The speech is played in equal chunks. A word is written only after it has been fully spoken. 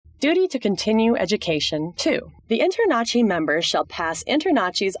Duty to continue education. 2. The InterNACHI member shall pass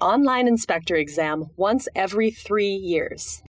InterNACHI's online inspector exam once every 3 years.